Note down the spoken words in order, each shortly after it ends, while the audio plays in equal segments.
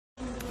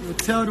So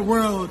tell the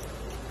world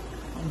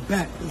I'm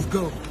back. Let's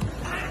go.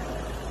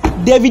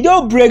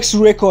 Davido Breaks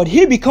Record.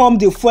 He became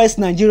the first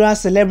Nigerian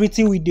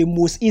celebrity with the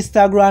most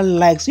Instagram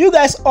likes. You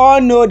guys all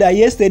know that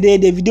yesterday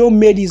Davido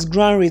made his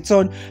grand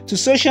return to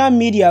social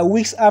media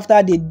weeks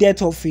after the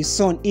death of his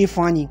son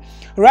Ifeanyi.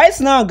 Right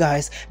now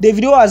guys,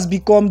 Davido has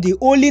become the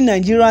only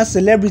Nigerian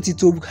celebrity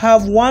to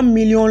have 1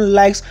 million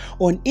likes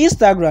on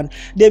Instagram.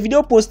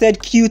 Davido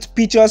posted cute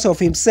pictures of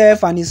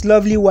himself and his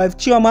lovely wife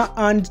Chioma,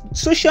 and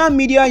social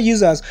media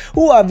users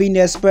who have been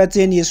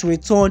expecting his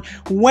return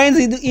went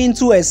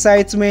into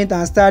excitement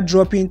and started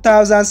dropping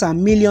thousands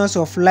and millions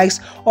of likes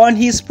on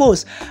his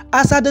post.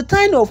 As at the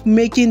time of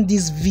making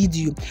this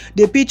video,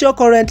 the picture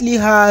currently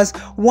has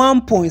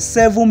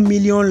 1.7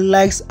 million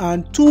likes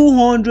and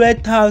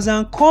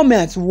 200,000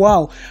 comments.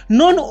 Wow,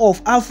 none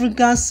of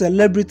African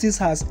celebrities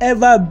has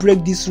ever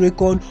break this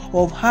record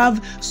of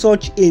have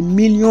such a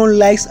million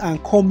likes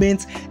and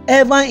comments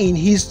ever in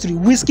history.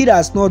 Wizkid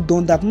has not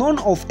done that. None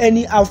of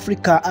any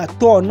Africa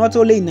at all, not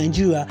only in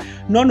Nigeria,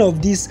 none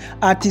of these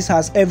artists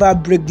has ever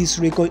break this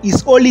record.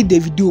 It's only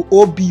Davido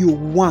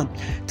OBO1.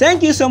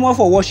 Thank you so much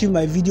for watching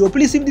my video.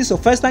 Please, if this is the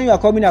first time you are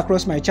coming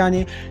across my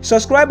channel,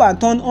 subscribe and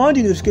turn on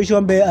the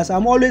notification bell, as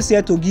I'm always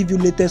here to give you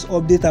latest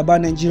update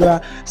about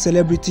Nigeria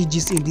celebrity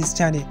gist in this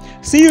channel.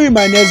 See you in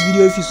my next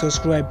video if you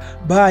subscribe.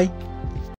 Bye.